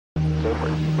go for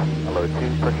it. Hello 2,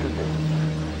 pressure 2.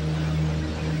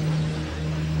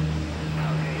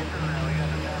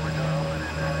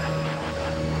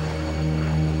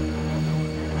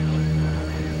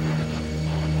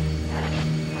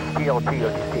 TLT,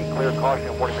 OTC, clear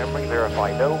caution, warning memory,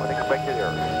 verify no unexpected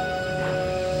errors.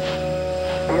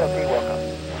 TLT, welcome.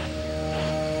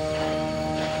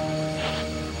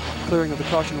 Clearing of the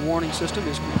caution and warning system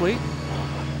is complete.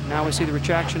 Now we see the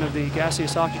retraction of the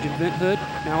gaseous oxygen vent hood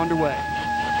now underway.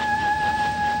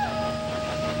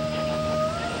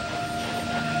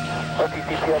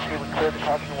 OTC, TLT, we cleared the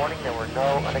caution warning. There were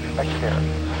no unexpected errors.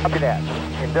 Copy that.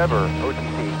 Endeavour,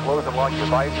 OTC, close and lock your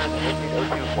visors and engine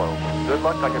O2 flow. Good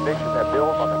luck on your mission that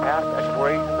builds on the past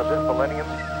explorations of this millennium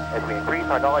as we increase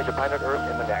our knowledge of planet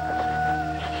Earth in the next.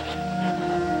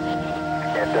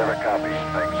 Endeavour, copy.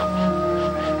 Thanks.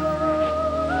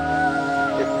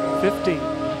 15,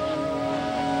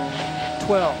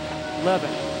 12, 11,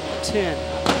 10,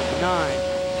 9,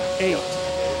 8,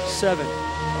 7.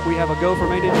 We have a go for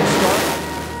main engine start.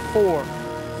 4,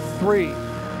 3,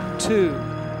 2,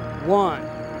 1.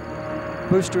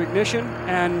 Booster ignition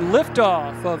and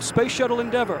liftoff of Space Shuttle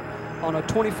Endeavour on a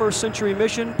 21st century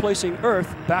mission, placing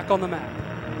Earth back on the map.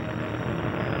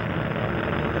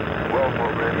 Roll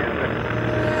for ready.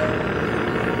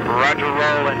 Roger,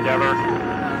 roll, Endeavour.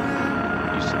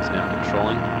 Houston's now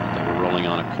controlling. Endeavour rolling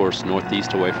on a course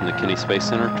northeast away from the Kennedy Space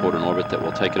Center toward an orbit that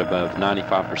will take it above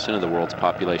 95% of the world's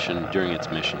population during its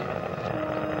mission.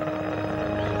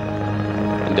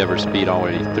 Endeavour speed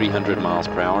already 300 miles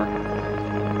per hour.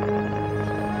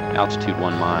 Altitude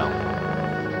 1 mile.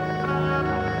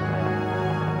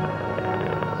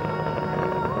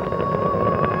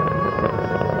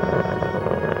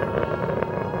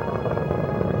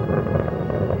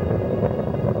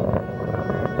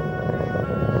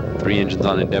 Three engines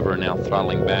on Endeavour are now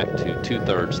throttling back to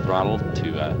 2/3 throttle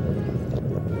to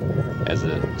as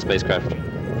the spacecraft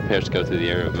prepares to go through the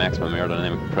area of maximum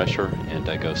aerodynamic pressure and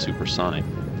go supersonic.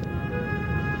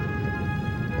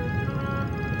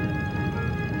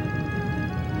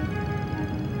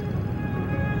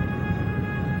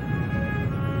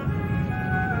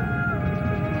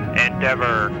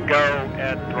 Endeavour, go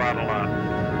at throttle up.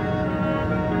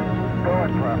 Go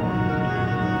at throttle.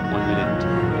 1 minute,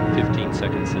 15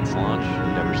 seconds since launch.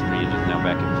 Endeavour's three engines now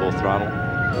back at full throttle.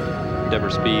 Endeavour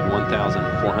speed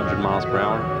 1,400 miles per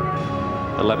hour,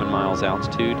 11 miles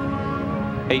altitude,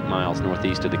 8 miles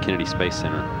northeast of the Kennedy Space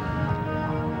Center.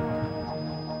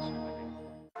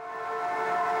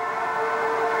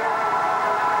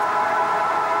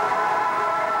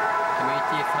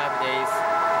 Community 5 days.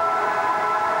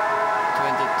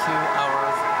 22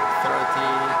 hours, 30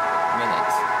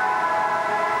 minutes.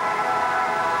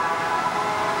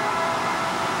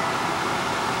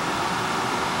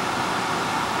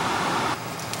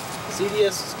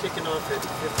 CDS is kicking off at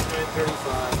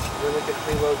 59:35. We're looking at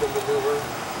preload the maneuver.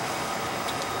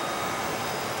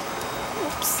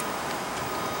 Oops.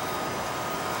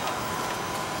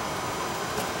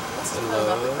 Let's talk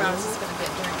about the crowds is going to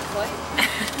get during the flight.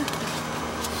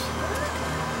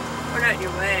 We're not in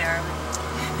your way, are we?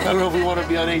 I don't know if we want to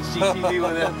be on HGTV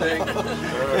with that thing.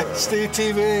 Steve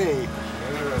TV.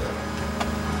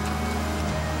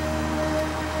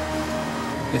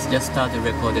 It's just started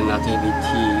recording at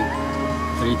ABT.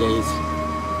 3 days,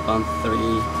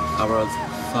 3 hours,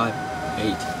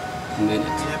 58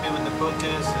 minutes. You happy with the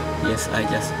focus? Yes, I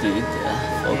just did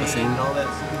focusing. And all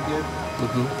that's good?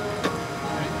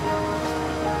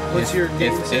 What's your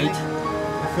gain setting? F8.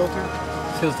 The filter?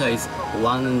 Filter is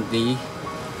 1D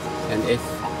and F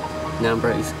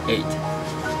number is 8.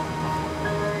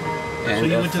 And So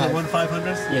you went to the 5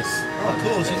 1/500th? Yes. Oh,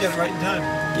 cool. So you got it right in time.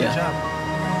 Good Yeah. job.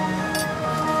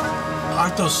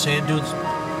 Aren't those sand dunes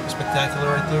spectacular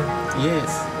right there?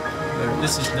 Yes. Very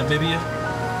This is Namibia?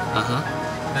 Uh-huh.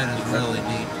 That is really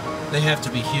neat. They have to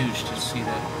be huge to see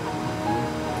that.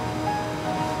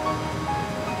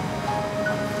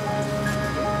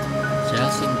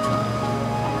 Just in time.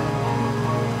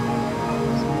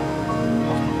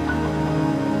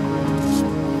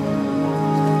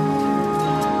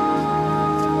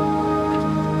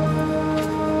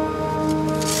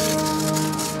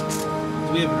 Do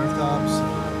we have an Earth Ops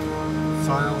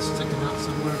file sticking out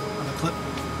somewhere on the clip?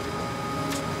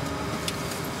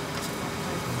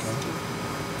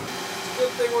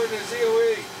 Good thing we're in a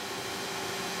ZOE.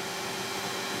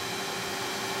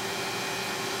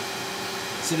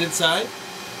 Is it inside?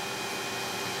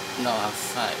 No,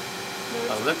 outside. No,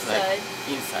 Oh, it's looks inside. like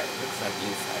inside. Looks like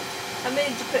inside. How many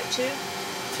did you put? 2?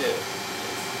 2.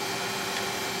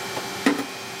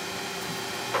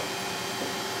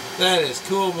 That is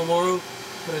cool, Mamoru.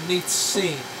 What a neat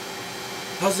scene.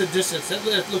 How's the distance? It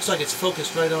looks like it's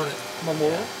focused right on it. Mamoru.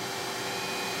 Yeah.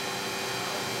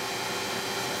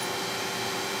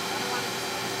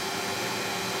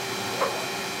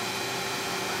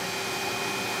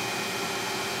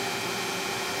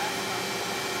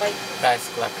 Rice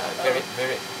cracker,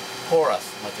 very porous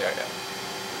material.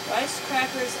 Rice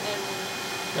crackers and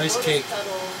Rice lotus cake.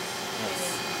 petals Yes.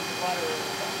 and water.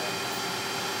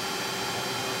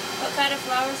 What kind of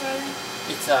flowers are they?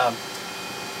 It's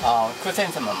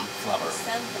chrysanthemum flower.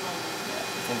 Chrysanthemum Yeah,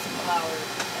 chrysanthemum. flowers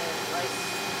and rice.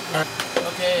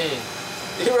 Okay.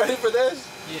 You ready for this?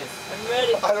 Yes. I'm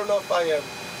ready. I don't know if I am.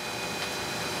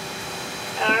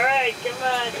 All right, come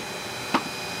on.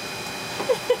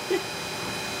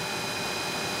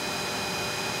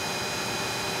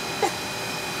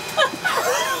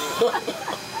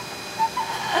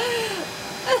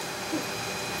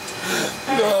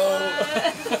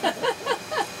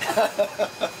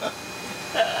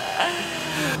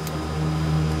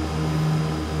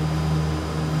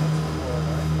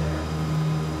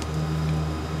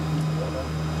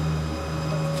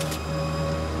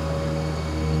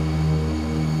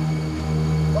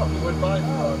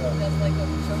 That's like a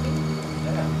choking?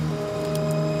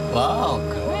 Wow.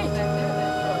 Right back there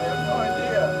then.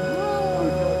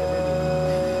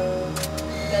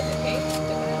 Is that the cake?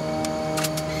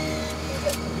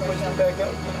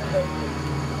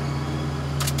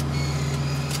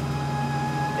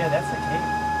 Yeah, that's the cake.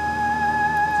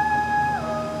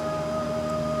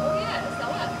 Oh yeah, it's the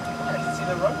left, of course. See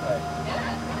the runway.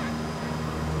 Yeah.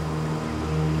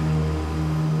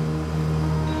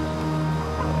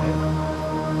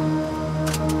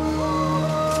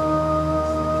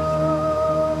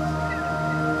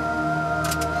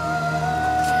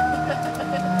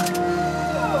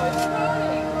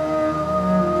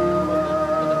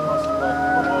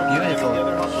 Beautiful.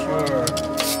 Sure.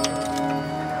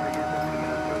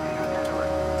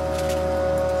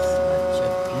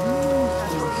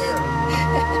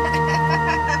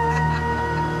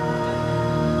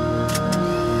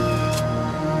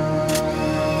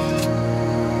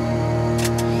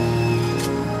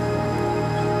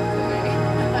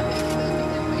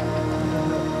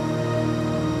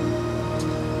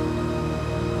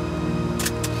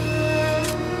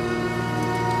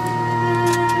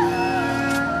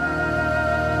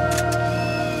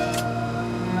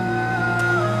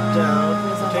 Down.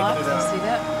 There's a Taking lot. it out. See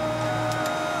that?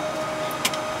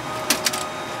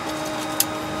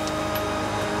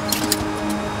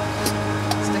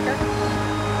 Sticker?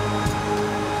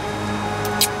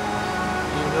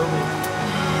 You know me.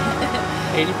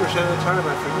 80% of the time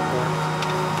I forget that.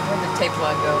 Where'd the tape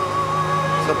line go?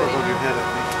 It's up above your head, I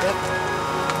think. Yep.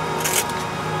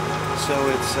 So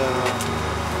it's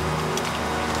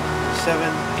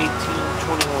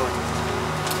 7/18/21.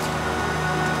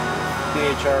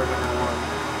 DHR number 1.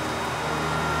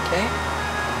 Okay.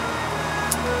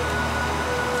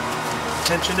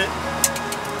 Tension it.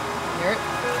 Hear it?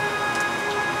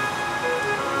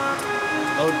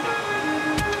 Load.